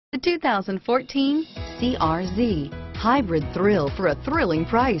The 2014 CRZ. Hybrid thrill for a thrilling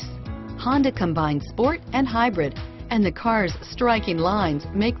price. Honda combines sport and hybrid, and the car's striking lines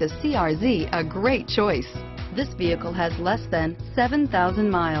make the CRZ a great choice. This vehicle has less than 7,000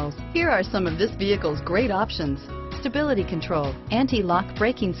 miles. Here are some of this vehicle's great options: stability control, anti-lock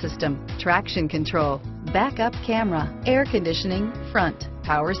braking system, traction control, backup camera, air conditioning, front,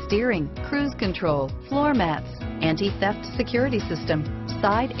 power steering, cruise control, floor mats, anti-theft security system,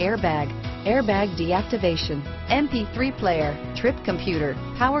 side airbag, airbag deactivation, MP3 player, trip computer,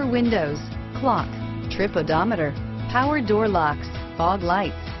 power windows, clock, trip odometer, power door locks, fog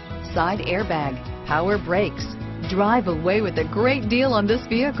lights, side airbag, power brakes. Drive away with a great deal on this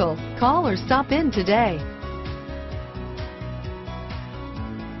vehicle. Call or stop in today.